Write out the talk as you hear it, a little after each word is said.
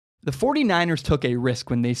The 49ers took a risk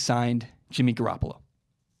when they signed Jimmy Garoppolo.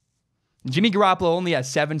 Jimmy Garoppolo only has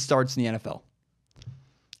 7 starts in the NFL.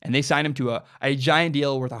 And they signed him to a giant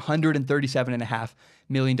deal worth $137.5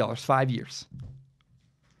 million, 5 years.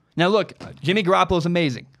 Now look, Jimmy Garoppolo is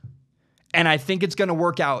amazing. And I think it's going to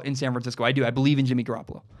work out in San Francisco. I do. I believe in Jimmy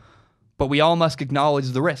Garoppolo. But we all must acknowledge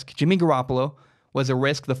the risk. Jimmy Garoppolo was a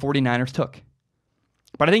risk the 49ers took.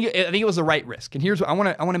 But I think it was the right risk. And here's what I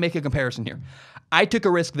want to make a comparison here. I took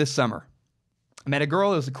a risk this summer. I met a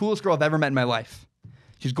girl. It was the coolest girl I've ever met in my life.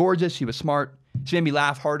 She's gorgeous. She was smart. She made me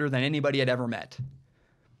laugh harder than anybody I'd ever met.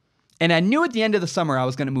 And I knew at the end of the summer I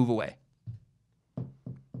was going to move away.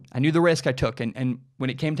 I knew the risk I took. And when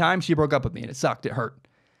it came time, she broke up with me. And it sucked. It hurt.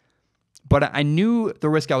 But I knew the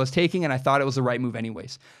risk I was taking, and I thought it was the right move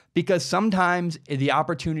anyways. Because sometimes the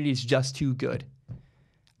opportunity is just too good.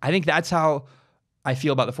 I think that's how I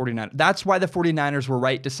feel about the 49ers. That's why the 49ers were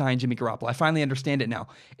right to sign Jimmy Garoppolo. I finally understand it now.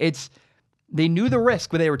 They knew the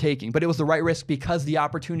risk they were taking, but it was the right risk because the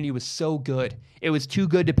opportunity was so good. It was too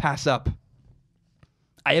good to pass up.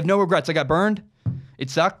 I have no regrets. I got burned. It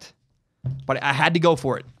sucked, but I had to go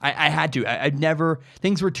for it. I had to.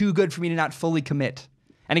 Things were too good for me to not fully commit.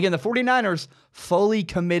 And again, the 49ers fully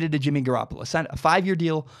committed to Jimmy Garoppolo. Signed a 5-year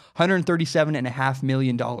deal, $137.5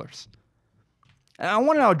 million. And I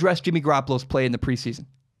want to now address Jimmy Garoppolo's play in the preseason.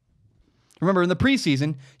 Remember, in the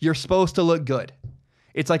preseason, you're supposed to look good.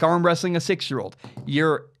 It's like arm wrestling a 6-year-old.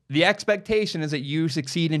 The expectation is that you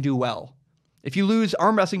succeed and do well. If you lose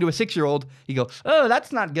arm wrestling to a 6-year-old, you go, oh,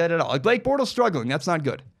 that's not good at all. Like Blake Bortles struggling. That's not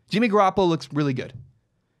good. Jimmy Garoppolo looks really good.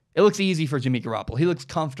 It looks easy for Jimmy Garoppolo. He looks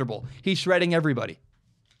comfortable. He's shredding everybody.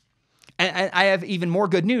 And I have even more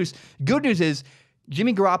good news. Good news is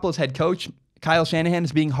Jimmy Garoppolo's head coach, Kyle Shanahan,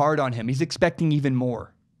 is being hard on him. He's expecting even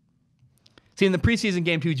more. See, in the preseason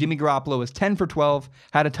game, too, Jimmy Garoppolo was 10 for 12,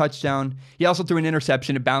 had a touchdown. He also threw an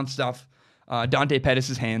interception. It bounced off Dante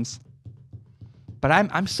Pettis' hands. But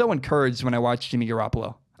I'm so encouraged when I watch Jimmy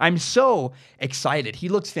Garoppolo. I'm so excited. He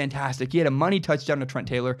looks fantastic. He had a money touchdown to Trent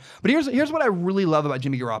Taylor. But here's what I really love about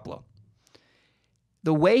Jimmy Garoppolo.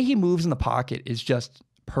 The way he moves in the pocket is just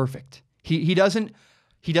perfect. He doesn't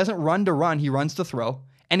run to run. He runs to throw.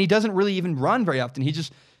 And he doesn't really even run very often. He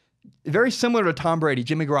just, very similar to Tom Brady,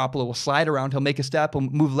 Jimmy Garoppolo will slide around. He'll make a step, he'll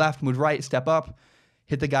move left, move right, step up,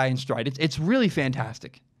 hit the guy in stride. It's really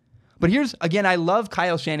fantastic. But here's, again, I love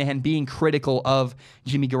Kyle Shanahan being critical of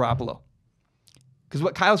Jimmy Garoppolo. Because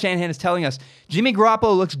what Kyle Shanahan is telling us, Jimmy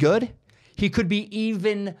Garoppolo looks good. He could be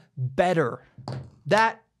even better.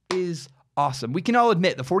 That is awesome. We can all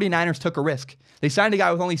admit the 49ers took a risk. They signed a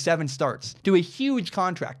guy with only 7 starts to a huge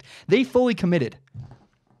contract. They fully committed.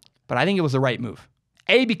 But I think it was the right move.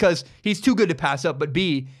 A, because he's too good to pass up, but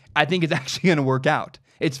B, I think it's actually going to work out.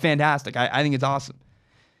 It's fantastic. I think it's awesome.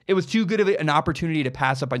 It was too good of an opportunity to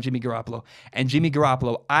pass up on Jimmy Garoppolo. And Jimmy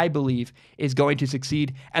Garoppolo, I believe, is going to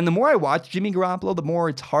succeed. And the more I watch Jimmy Garoppolo, the more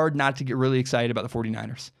it's hard not to get really excited about the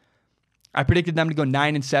 49ers. I predicted them to go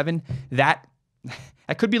 9-7. That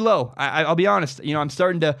could be low. I'll be honest. I'm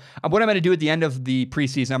starting to, what I'm going to do at the end of the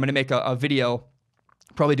preseason, I'm going to make a video,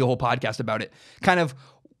 probably do a whole podcast about it, kind of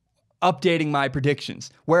updating my predictions,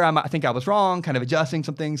 where I think I was wrong, kind of adjusting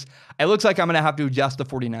some things. It looks like I'm going to have to adjust the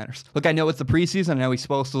 49ers. Look, I know it's the preseason. I know he's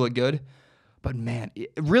supposed to look good. But man,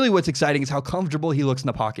 really what's exciting is how comfortable he looks in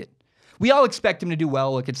the pocket. We all expect him to do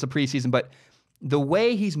well. Look, it's the preseason. But the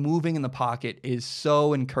way he's moving in the pocket is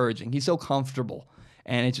so encouraging. He's so comfortable.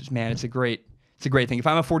 And it's just, man, it's a great thing. If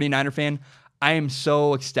I'm a 49er fan, I am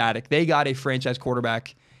so ecstatic. They got a franchise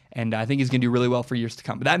quarterback, and I think he's going to do really well for years to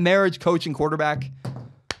come. But that marriage, coach and quarterback,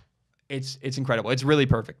 it's incredible. It's really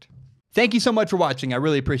perfect. Thank you so much for watching. I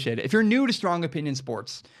really appreciate it. If you're new to Strong Opinion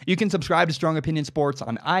Sports, you can subscribe to Strong Opinion Sports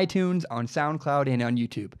on iTunes, on SoundCloud, and on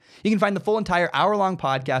YouTube. You can find the full entire hour-long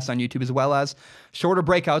podcast on YouTube, as well as shorter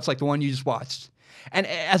breakouts like the one you just watched. And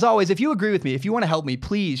as always, if you agree with me, if you want to help me,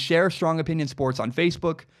 please share Strong Opinion Sports on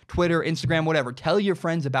Facebook, Twitter, Instagram, whatever. Tell your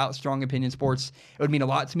friends about Strong Opinion Sports. It would mean a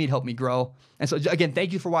lot to me to help me grow. And so, again,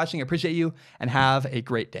 thank you for watching. I appreciate you, and have a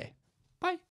great day.